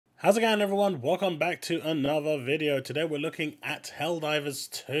How's it going, everyone? Welcome back to another video. Today we're looking at Helldivers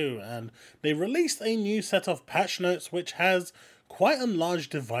 2, and they released a new set of patch notes which has quite a large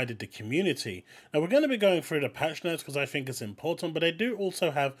divided the community. Now we're going to be going through the patch notes because I think it's important, but they do also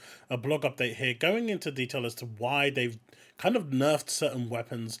have a blog update here going into detail as to why they've kind of nerfed certain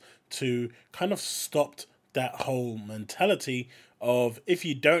weapons to kind of stopped that whole mentality of if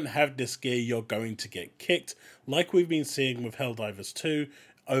you don't have this gear, you're going to get kicked, like we've been seeing with Helldivers 2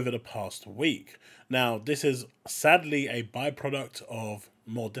 over the past week. Now, this is sadly a byproduct of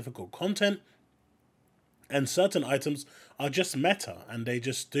more difficult content, and certain items are just meta, and they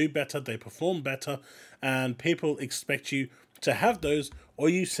just do better, they perform better, and people expect you to have those, or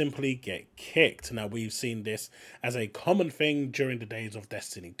you simply get kicked. Now, we've seen this as a common thing during the days of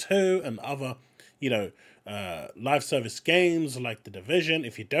Destiny 2 and other, live service games like The Division.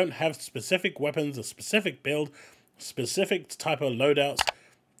 If you don't have specific weapons, a specific build, specific type of loadouts,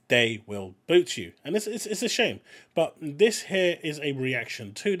 they will boot you. And it's a shame. But this here is a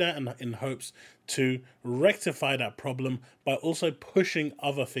reaction to that, and in hopes to rectify that problem by also pushing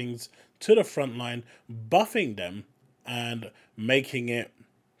other things to the front line, buffing them, and making it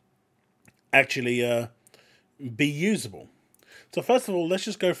actually be usable. So first of all, let's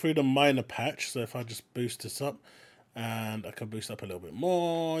just go through the minor patch. So if I just boost this up, and I can boost up a little bit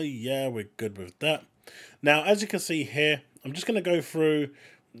more. Yeah, we're good with that. Now, as you can see here, I'm just going to go through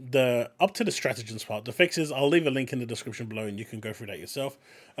up to the stratagems part. The fixes, I'll leave a link in the description below and you can go through that yourself.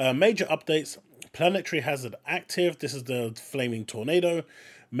 Major updates: planetary hazard active. This is the flaming tornado.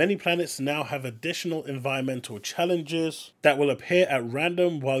 Many planets now have additional environmental challenges that will appear at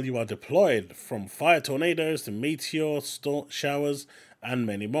random while you are deployed, from fire tornadoes to meteor showers and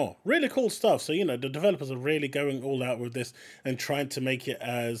many more. Really cool stuff. So, the developers are really going all out with this and trying to make it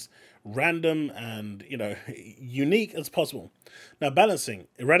as random and, unique as possible. Now, balancing.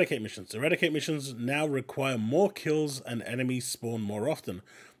 Eradicate missions. Eradicate missions now require more kills and enemies spawn more often.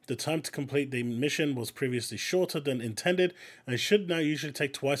 The time to complete the mission was previously shorter than intended and should now usually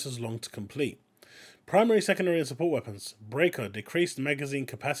take twice as long to complete. Primary, secondary, and support weapons. Breaker, decreased magazine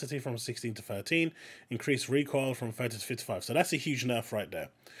capacity from 16 to 13, increased recoil from 30 to 55. So that's a huge nerf right there.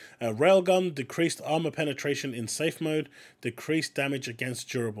 Railgun, decreased armor penetration in safe mode, decreased damage against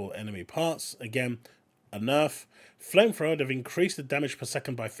durable enemy parts. Again, a nerf. Flamethrower, they've increased the damage per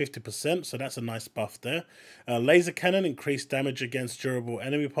second by 50%, so that's a nice buff there. Laser cannon, increased damage against durable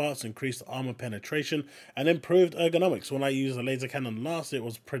enemy parts, increased armor penetration, and improved ergonomics. When I used the laser cannon last, it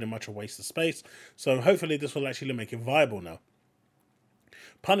was pretty much a waste of space, so hopefully this will actually make it viable now.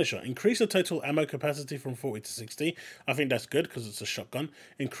 Punisher, increase the total ammo capacity from 40 to 60. I think that's good because it's a shotgun.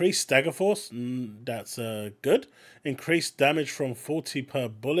 Increase stagger force, that's good. Increase damage from 40 per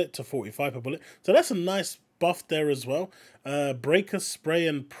bullet to 45 per bullet. So that's a nice buff there as well. Breaker, spray,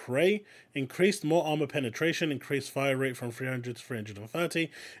 and pray. Increased more armor penetration. Increased fire rate from 300 to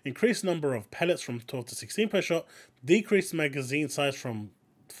 330. Increased number of pellets from 12 to 16 per shot. Decreased magazine size from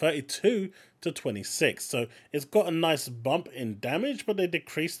 32 to 26. So it's got a nice bump in damage, but they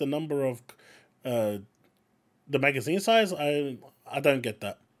decreased the number of the magazine size. I don't get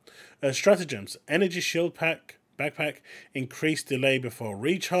that. Stratagems, energy shield backpack, increased delay before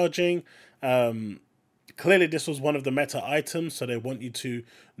recharging. Clearly this was one of the meta items, so they want you to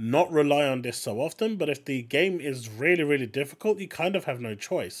not rely on this so often, but if the game is really, really difficult, you kind of have no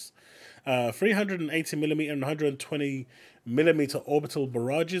choice. 380mm and 120mm orbital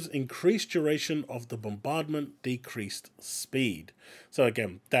barrages, increased duration of the bombardment, decreased speed. So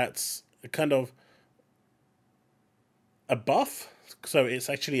again, that's kind of a buff, so it's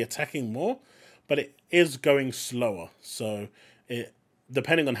actually attacking more, but it is going slower. So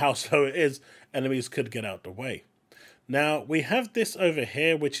depending on how slow it is, enemies could get out the way. Now, we have this over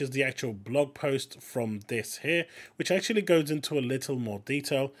here, which is the actual blog post from this here, which actually goes into a little more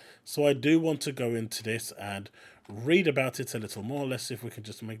detail. So I do want to go into this and read about it a little more. Let's see if we can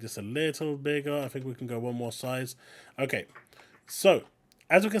just make this a little bigger. I think we can go one more size. Okay, so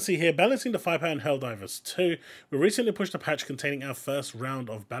as we can see here, balancing the firepower in Helldivers 2. We recently pushed a patch containing our first round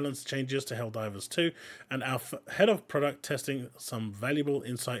of balance changes to Helldivers 2, and our head of product testing some valuable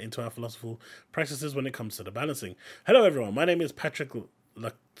insight into our philosophical practices when it comes to the balancing. Hello everyone, my name is Patrick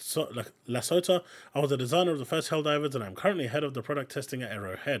Lasota. I was the designer of the first Helldivers, and I'm currently head of the product testing at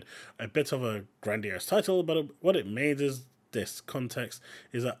Arrowhead. A bit of a grandiose title, but what it means is this context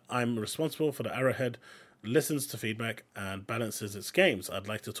is that I'm responsible for the Arrowhead listens to feedback and balances its games. I'd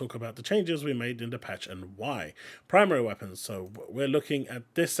like to talk about the changes we made in the patch and why. Primary weapons. So we're looking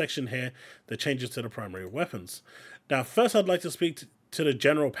at this section here, the changes to the primary weapons. Now, first I'd like to speak to the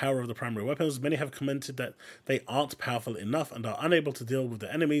general power of the primary weapons, many have commented that they aren't powerful enough and are unable to deal with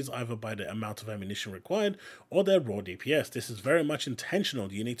the enemies either by the amount of ammunition required or their raw DPS. This is very much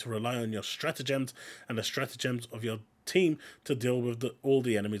intentional. You need to rely on your stratagems and the stratagems of your team to deal with all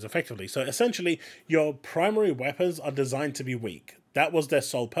the enemies effectively. So essentially, your primary weapons are designed to be weak. That was their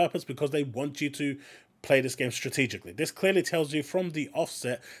sole purpose, because they want you to play this game strategically. This clearly tells you from the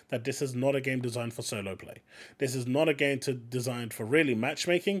offset that this is not a game designed for solo play. This is not a game designed for really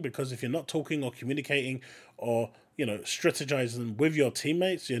matchmaking, because if you're not talking or communicating or, you know, strategizing with your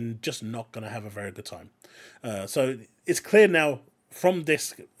teammates, you're just not going to have a very good time. So it's clear now from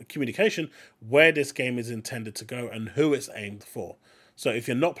this communication where this game is intended to go and who it's aimed for. So if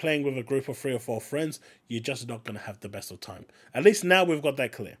you're not playing with a group of 3 or 4 friends, you're just not going to have the best of time. At least now we've got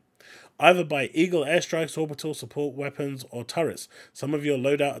that clear. Either by Eagle airstrikes, orbital support weapons, or turrets. Some of your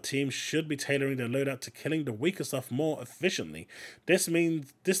loadout teams should be tailoring their loadout to killing the weaker stuff more efficiently. This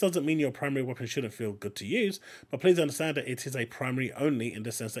doesn't mean your primary weapon shouldn't feel good to use, but please understand that it is a primary only in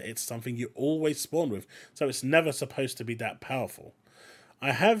the sense that it's something you always spawn with, so it's never supposed to be that powerful.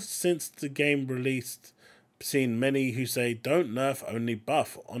 I have, since the game released, seen many who say don't nerf, only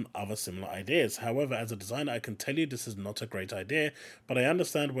buff on other similar ideas. However, as a designer, I can tell you this is not a great idea, but I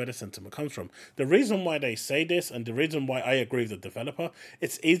understand where the sentiment comes from. The reason why they say this, and the reason why I agree with the developer,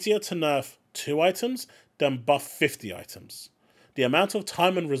 it's easier to nerf 2 items than buff 50 items. The amount of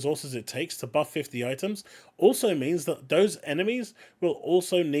time and resources it takes to buff 50 items also means that those enemies will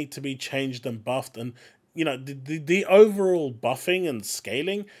also need to be changed and buffed, and you know, the overall buffing and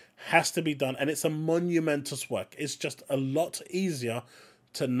scaling has to be done, and it's a monumentous work. It's just a lot easier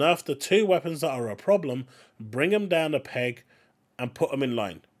to nerf the 2 weapons that are a problem, bring them down a peg, and put them in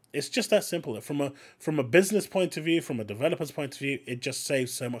line. It's just that simple. From a business point of view, from a developer's point of view, it just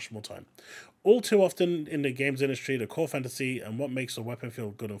saves so much more time. All too often in the games industry, the core fantasy and what makes a weapon feel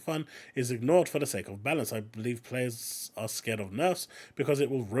good and fun is ignored for the sake of balance. I believe players are scared of nerfs because it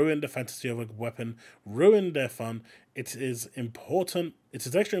will ruin the fantasy of a weapon, ruin their fun. It is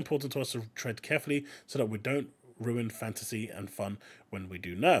extra important to us to tread carefully so that we don't ruin fantasy and fun when we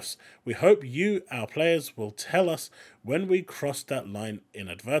do nerfs. We hope you, our players, will tell us when we cross that line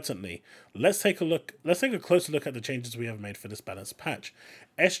inadvertently. Let's take a closer look at the changes we have made for this balanced patch.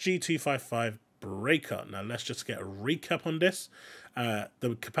 SG255 Breaker. Now let's just get a recap on this.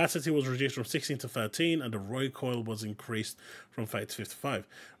 The capacity was reduced from 16 to 13, and the recoil was increased from 30 to 55.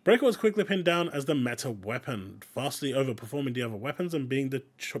 Breaker was quickly pinned down as the meta weapon, vastly overperforming the other weapons and being the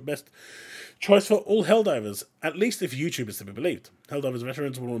best choice for all Helldivers, at least if YouTube is to be believed. Helldivers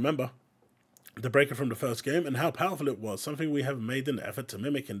veterans will remember the Breaker from the first game and how powerful it was, something we have made an effort to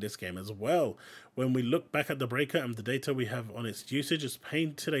mimic in this game as well. When we look back at the Breaker and the data we have on its usage, it's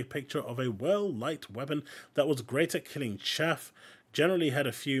painted a picture of a well-liked weapon that was great at killing chaff, generally had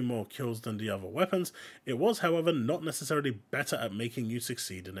a few more kills than the other weapons. It was, however, not necessarily better at making you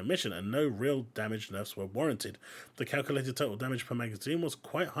succeed in a mission, and no real damage nerfs were warranted. The calculated total damage per magazine was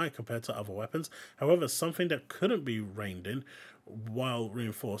quite high compared to other weapons, however, something that couldn't be reined in while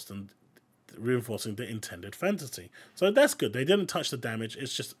reinforcing the intended fantasy. So that's good. They didn't touch the damage,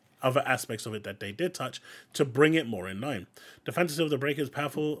 it's just other aspects of it that they did touch to bring it more in line. The fantasy of the Breaker is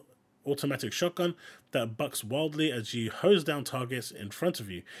powerful automatic shotgun that bucks wildly as you hose down targets in front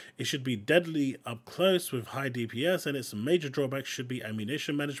of you. It should be deadly up close with high DPS, and its major drawback should be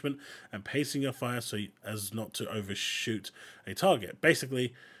ammunition management and pacing your fire so as not to overshoot a target.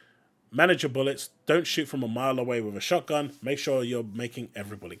 Basically, manage your bullets, don't shoot from a mile away with a shotgun, make sure you're making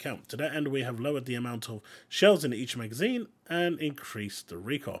every bullet count. To that end, we have lowered the amount of shells in each magazine and increased the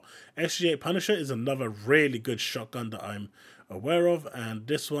recoil. SG8 Punisher is another really good shotgun that I'm aware of, and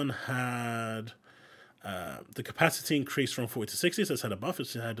this one had the capacity increased from 40 to 60, so it's had a buff.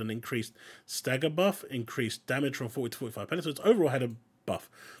 It's had an increased stagger buff, increased damage from 40 to 45 pellets, so it's overall had a buff.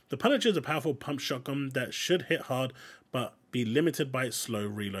 The Punisher is a powerful pump shotgun that should hit hard but be limited by its slow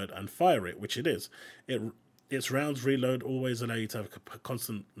reload and fire rate, which it is. Its rounds reload always allow you to have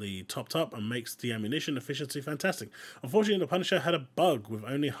constantly topped up and makes the ammunition efficiency fantastic. Unfortunately, the Punisher had a bug with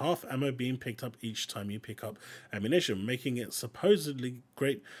only half ammo being picked up each time you pick up ammunition, making its supposedly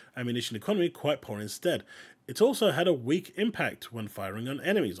great ammunition economy quite poor instead. It also had a weak impact when firing on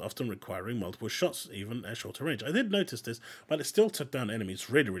enemies, often requiring multiple shots, even at shorter range. I did notice this, but it still took down enemies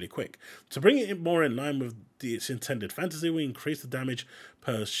really, really quick. To bring it more in line with its intended fantasy, we increased the damage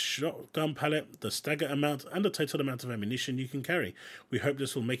per shotgun pellet, the stagger amount, and the total amount of ammunition you can carry. We hope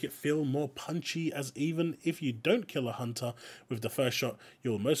this will make it feel more punchy, as even if you don't kill a hunter with the first shot,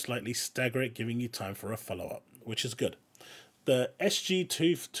 you'll most likely stagger it, giving you time for a follow-up, which is good. The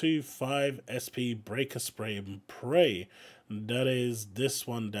SG225 SP Breaker Spray and Pray. That is this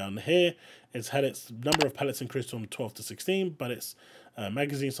one down here. It's had its number of pellets increased from 12 to 16, but its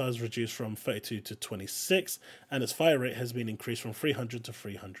magazine size reduced from 32 to 26, and its fire rate has been increased from 300 to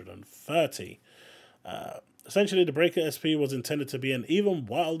 330. Essentially, the Breaker SP was intended to be an even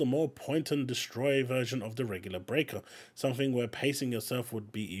wilder, more point and destroy version of the regular Breaker, something where pacing yourself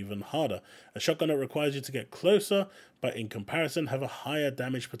would be even harder. A shotgun that requires you to get closer, but in comparison have a higher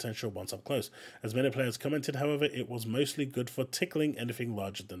damage potential once up close. As many players commented, however, it was mostly good for tickling anything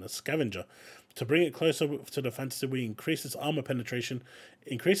larger than a scavenger. To bring it closer to the fantasy, we increased its armor penetration,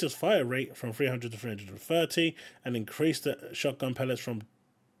 increased its fire rate from 300 to 330, and increased the shotgun pellets from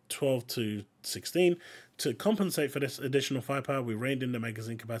 12 to 16. To compensate for this additional firepower, we reined in the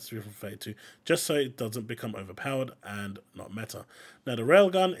magazine capacity from 32, just so it doesn't become overpowered and not meta. Now, the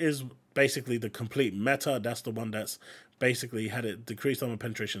railgun is basically the complete meta. That's the one that's basically had it decreased armor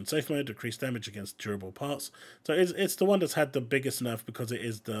penetration in safe mode, decreased damage against durable parts. So it's the one that's had the biggest nerf because it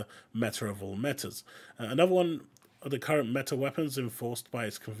is the meta of all metas. Another one of the current meta weapons enforced by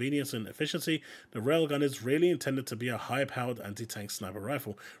its convenience and efficiency, the railgun is really intended to be a high-powered anti-tank sniper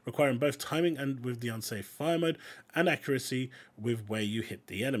rifle, requiring both timing and with the unsafe fire mode and accuracy with where you hit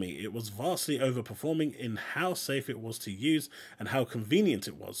the enemy. It was vastly overperforming in how safe it was to use and how convenient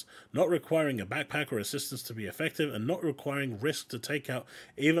it was, not requiring a backpack or assistance to be effective and not requiring risk to take out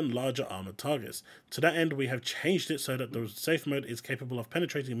even larger armored targets. To that end, we have changed it so that the safe mode is capable of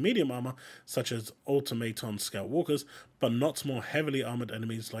penetrating medium armor such as automaton scout walkers, but not more heavily armored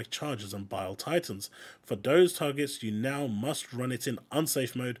enemies like chargers and bile titans. For those targets, you now must run it in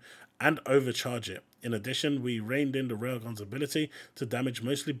unsafe mode and overcharge it. In addition, we reined in the railgun's ability to damage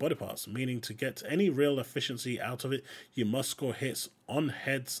mostly body parts, meaning to get any real efficiency out of it, you must score hits on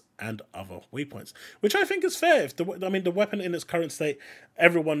heads and other weak points, which I think is fair. If the weapon in its current state,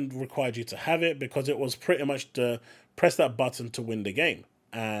 everyone required you to have it because it was pretty much the press that button to win the game.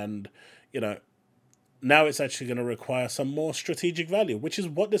 And, now it's actually going to require some more strategic value, which is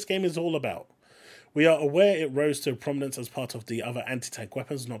what this game is all about. We are aware it rose to prominence as part of the other anti-tank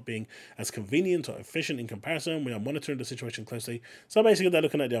weapons not being as convenient or efficient in comparison. We are monitoring the situation closely. So basically they're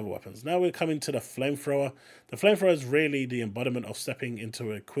looking at the other weapons. Now we're coming to the flamethrower. The flamethrower is really the embodiment of stepping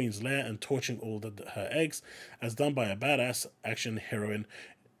into a queen's lair and torching all her eggs, as done by a badass action heroine.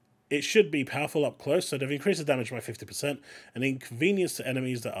 It should be powerful up close, so they've increased the damage by 50%, an inconvenience to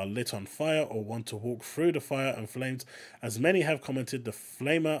enemies that are lit on fire or want to walk through the fire and flames. As many have commented, the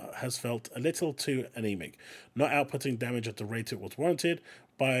flamer has felt a little too anemic, not outputting damage at the rate it was warranted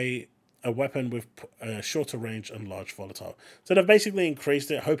by a weapon with a shorter range and large volatile. So they've basically increased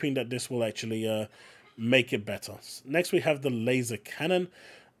it, hoping that this will actually make it better. Next we have the laser cannon.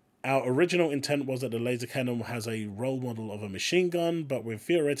 Our original intent was that the laser cannon has a role model of a machine gun, but with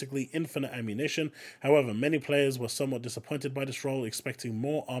theoretically infinite ammunition. However, many players were somewhat disappointed by this role, expecting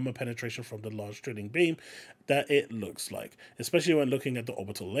more armor penetration from the large drilling beam that it looks like, especially when looking at the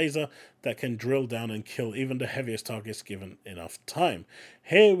orbital laser that can drill down and kill even the heaviest targets given enough time.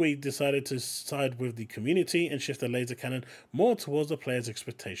 Here we decided to side with the community and shift the laser cannon more towards the players'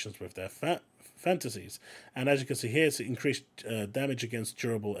 expectations with their fantasies. And as you can see here, it's increased damage against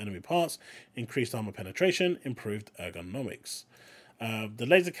durable enemy parts, increased armor penetration, improved ergonomics. The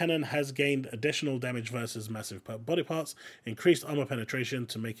laser cannon has gained additional damage versus massive body parts, increased armor penetration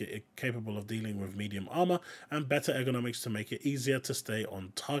to make it capable of dealing with medium armor, and better ergonomics to make it easier to stay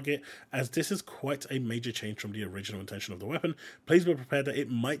on target, as this is quite a major change from the original intention of the weapon. Please be prepared that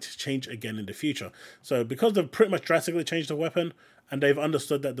it might change again in the future. So because they've pretty much drastically changed the weapon, and they've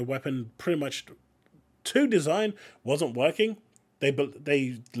understood that the weapon pretty much to design wasn't working,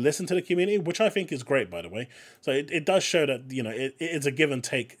 they listened to the community, which I think is great, by the way. So it does show that, it is a give and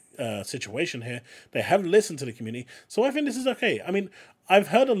take situation here. They have listened to the community, so I think this is okay. I mean, I've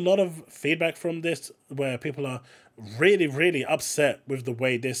heard a lot of feedback from this where people are really, really upset with the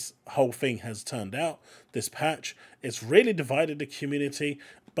way this whole thing has turned out, this patch. It's really divided the community,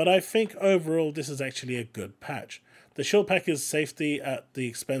 but I think overall this is actually a good patch. The shield pack is safety at the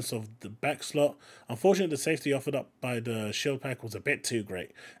expense of the back slot. Unfortunately, the safety offered up by the shield pack was a bit too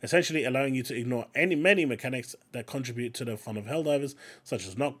great, essentially allowing you to ignore many mechanics that contribute to the fun of Helldivers, such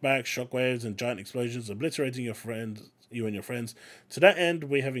as knockbacks, shockwaves, and giant explosions, obliterating you and your friends. To that end,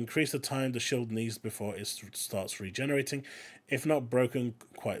 we have increased the time the shield needs before it starts regenerating, if not broken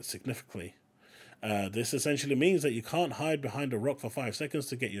quite significantly. This essentially means that you can't hide behind a rock for 5 seconds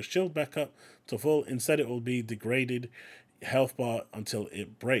to get your shield back up to full. Instead, it will be degraded health bar until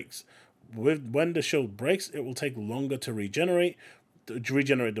it breaks. When the shield breaks, it will take longer to regenerate.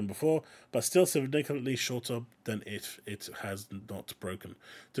 regenerate them before, but still significantly shorter than if it has not broken.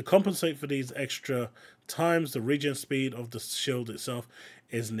 To compensate for these extra times, the regen speed of the shield itself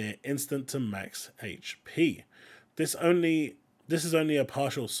is near instant to max HP. This is only a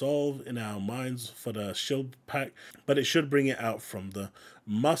partial solve in our minds for the shield pack, but it should bring it out from the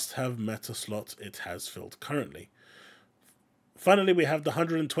must-have meta slots it has filled currently. Finally, we have the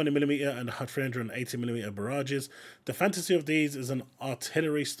 120mm and 380mm barrages. The fantasy of these is an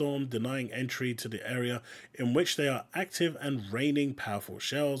artillery storm denying entry to the area in which they are active and raining powerful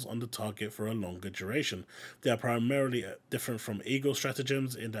shells on the target for a longer duration. They are primarily different from Eagle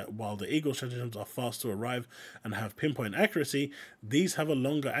stratagems in that while the Eagle stratagems are fast to arrive and have pinpoint accuracy, these have a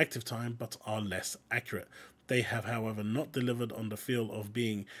longer active time but are less accurate. They have, however, not delivered on the feel of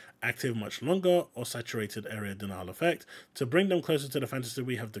being active much longer or saturated area denial effect. To bring them closer to the fantasy,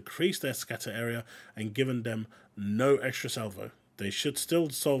 we have decreased their scatter area and given them no extra salvo. They should still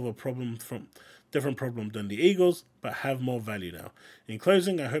solve a different problem than the Eagles, but have more value now. In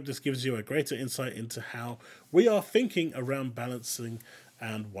closing, I hope this gives you a greater insight into how we are thinking around balancing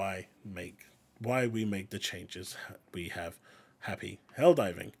and why we make the changes we have. Happy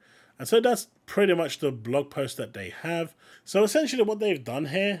Helldiving. And so that's pretty much the blog post that they have. So essentially what they've done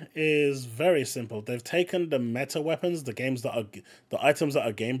here is very simple. They've taken the meta weapons, the items that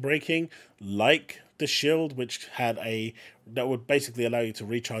are game breaking, like the shield, which had that would basically allow you to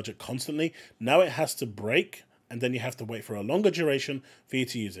recharge it constantly. Now it has to break, and then you have to wait for a longer duration for you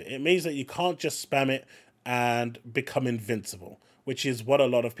to use it. It means that you can't just spam it and become invincible, which is what a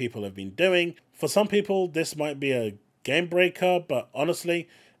lot of people have been doing. For some people, this might be a game breaker, but honestly,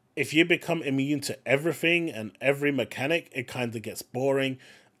 if you become immune to everything and every mechanic, it kind of gets boring.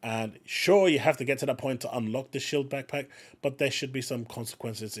 And sure, you have to get to that point to unlock the shield backpack, but there should be some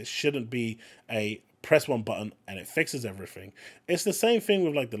consequences. It shouldn't be a press one button and it fixes everything. It's the same thing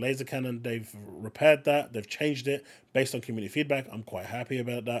with like the laser cannon. They've repaired that. They've changed it based on community feedback. I'm quite happy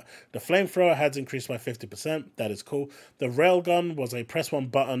about that. The flamethrower has increased by 50%. That is cool. The railgun was a press one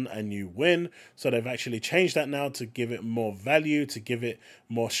button and you win. So they've actually changed that now to give it more value, to give it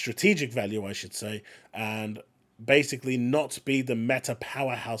more strategic value, I should say. And basically not be the meta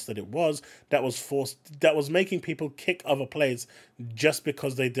powerhouse that it was, that was making people kick other players just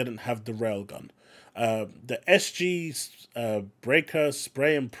because they didn't have the railgun. The SG Breaker,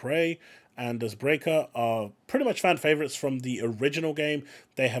 Spray and Pray, and this Breaker are pretty much fan favorites from the original game.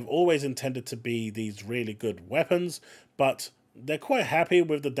 They have always intended to be these really good weapons, but they're quite happy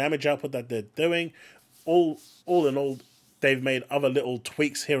with the damage output that they're doing. All in all, they've made other little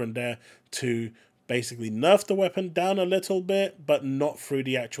tweaks here and there to basically nerf the weapon down a little bit, but not through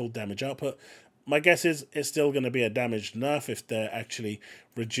the actual damage output. My guess is it's still going to be a damaged nerf if they're actually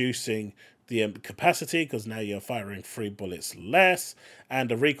reducing the capacity, because now you're firing 3 bullets less, and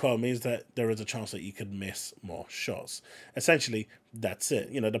the recoil means that there is a chance that you could miss more shots. Essentially, that's it.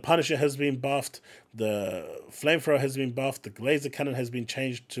 You know, the Punisher has been buffed, the Flamethrower has been buffed, the Laser Cannon has been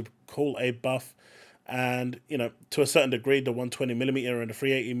changed to call a buff, and, you know, to a certain degree, the 120mm and the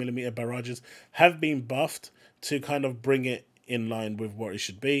 380mm barrages have been buffed to kind of bring it in line with what it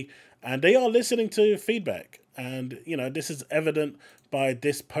should be, and they are listening to feedback. And, you know, this is evident by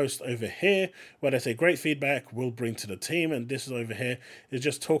this post over here, where they say great feedback will bring to the team. And this is over here is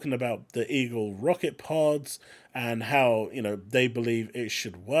just talking about the Eagle rocket pods and how, you know, they believe it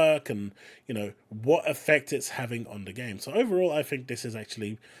should work and, you know, what effect it's having on the game. So overall, I think this is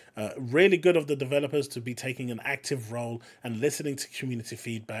actually really good of the developers to be taking an active role and listening to community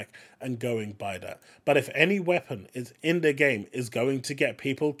feedback and going by that. But if any weapon is in the game is going to get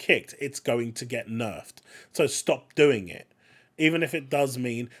people kicked, it's going to get nerfed. So stop doing it. Even if it does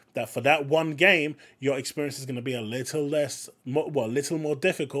mean that for that one game, your experience is going to be a little little more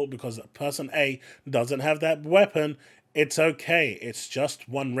difficult because person A doesn't have that weapon, it's okay. It's just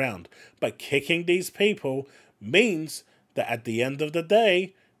one round. But kicking these people means that at the end of the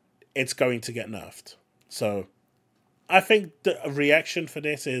day, it's going to get nerfed. So I think the reaction for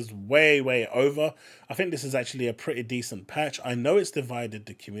this is way, way over. I think this is actually a pretty decent patch. I know it's divided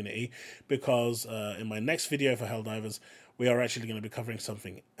the community because in my next video for Helldivers, we are actually going to be covering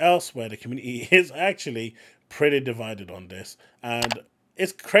something else where the community is actually pretty divided on this. And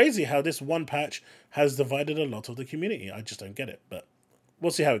it's crazy how this one patch has divided a lot of the community. I just don't get it, but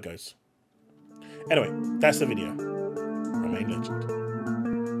we'll see how it goes. Anyway, that's the video. Remain legend.